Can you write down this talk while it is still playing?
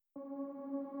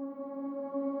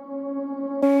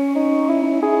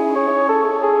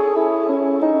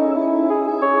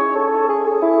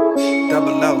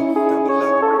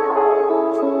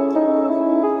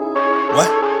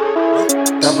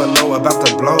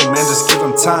man, just give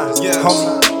him time.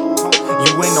 Homie,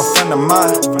 you ain't no friend of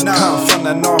mine. Come from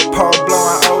the North Pole,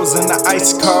 blowing O's in the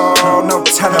ice cold. No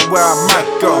telling where I might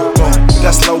go.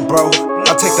 That's low, bro.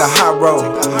 I take the high road.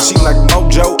 She like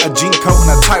Mojo, a jean coat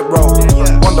and a tight robe.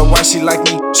 Wonder why she like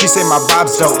me. She say my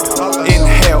vibe's dope.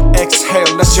 Inhale,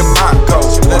 exhale, let your mind go.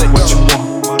 Let it what you want.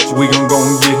 We gon' go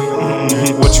and get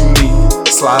it. What you need.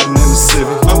 Sliding in the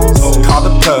Civic. Call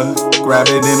the plug. Grab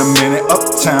it in a minute.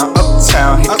 Uptown,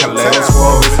 uptown. Hit Caleos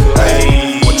for a visit.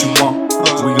 Hey, what you want?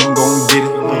 We gon' go and get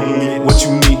it. What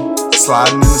you need.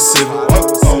 Sliding in the Civic.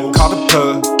 Call the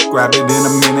plug. Grab it in a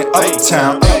minute.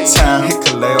 Uptown, uptown. Hit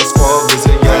Caleos for a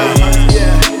visit.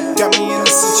 Yeah, got me in a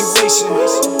situation.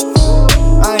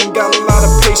 I ain't got a lot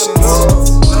of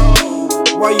patience.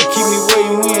 Why you keep me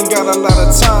waiting? We ain't got a lot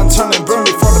of time. Turn and burn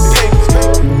before the paper.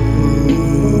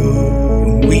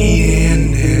 We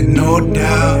in it, no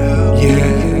doubt.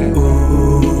 Yeah.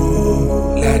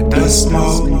 Ooh, let the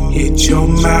smoke hit your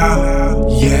mouth.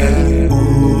 Yeah.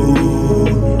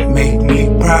 Ooh, make me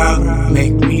proud.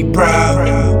 Make me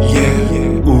proud.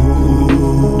 Yeah.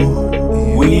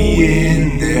 Ooh, we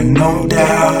in there, no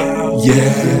doubt.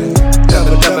 Yeah.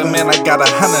 Double, man, I got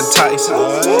 100 ties.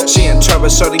 She in trouble,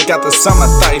 shorty got the summer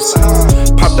thighs.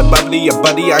 Pop the bubbly, your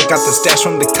buddy, I got the stash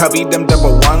from the cubby. Them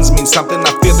double ones mean something,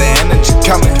 I feel the energy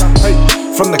coming.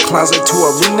 From the closet to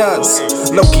arenas.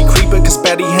 Low-key creeper, cause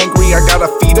Betty hangry, I got a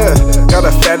feeder. Got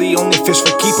a fatty, only fish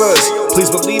for keepers. Please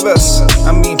believe us,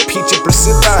 I mean Peachy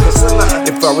Priscilla.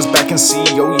 If I was back in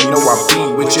CEO, you know I'd be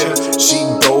with ya. She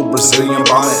go Brazilian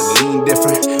ballin', lean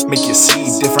different. Make you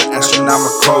see different,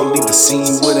 astronomical. Leave the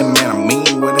scene with it, man, I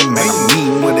mean with it, man, I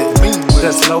mean with it.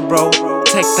 That's low, bro.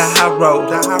 Take the high road.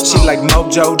 She like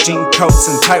Mojo, jean coats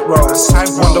and tight robes.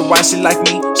 Wonder why she like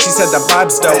me. She said the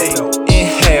vibe's dope.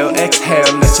 Inhale,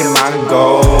 exhale, let your mind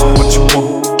go. What you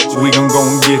want? We gon' go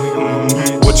and get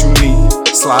it. What you need?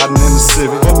 Sliding in the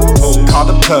Civic. Call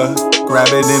the plug.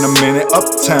 Grab it in a minute.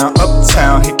 Uptown,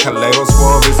 uptown. Hit Caleos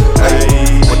for a visit.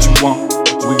 Hey, what you want?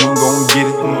 We gon' go and get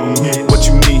it. What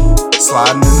you need?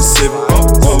 Sliding in the Civic.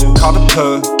 Call the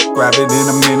plug. Grab it in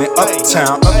a minute.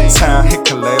 Uptown, uptown. Hit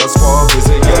Caleos for a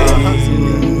visit.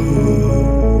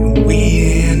 We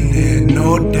in it,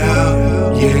 no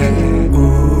doubt. Yeah.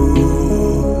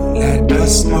 Ooh, let the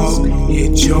smoke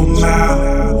hit your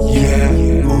mouth. Yeah.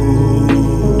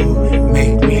 Ooh,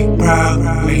 make me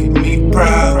proud. Make me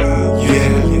proud. Yeah.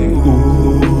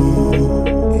 Ooh,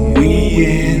 we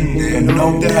in it,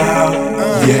 no doubt.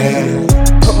 Yeah.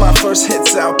 Put my first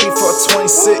hits out before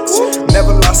 26.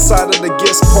 Never lost sight of the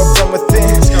gifts poured from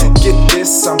within. Get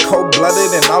this, I'm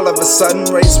cold-blooded and all of a sudden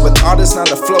raised with artists, now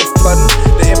the flow flooding.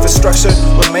 The infrastructure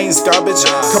remains garbage.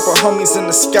 Couple homies in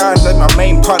the sky like my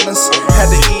main partners.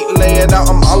 Had to eat, lay it out,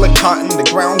 I'm all a cotton. The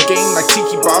ground game like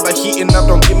Tiki Baba, heating up,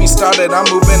 don't get me started. I'm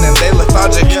moving and they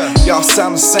lethargic. Y'all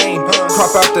sound the same,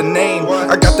 crop out the name.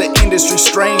 I got the industry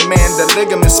strain, man, the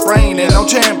ligament sprain. Ain't no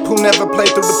champ who never played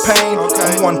through the pain.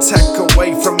 I'm one tech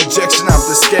away from ejection out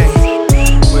this game.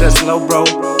 That's low, bro.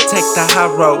 Take the high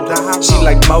road. She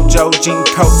like Mojo, jean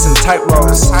coats and tight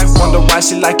robes. Wonder why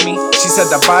she like me. She said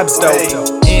the vibe's dope.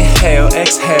 Inhale,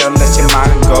 exhale, let your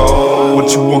mind go.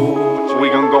 What you want? We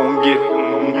gon' go and get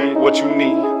it. What you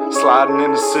need? Sliding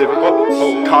in the Civic.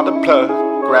 Call the plug.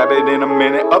 Grab it in a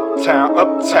minute. Uptown,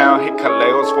 uptown. Hit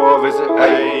Caleos for a visit.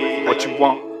 Hey, what you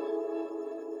want?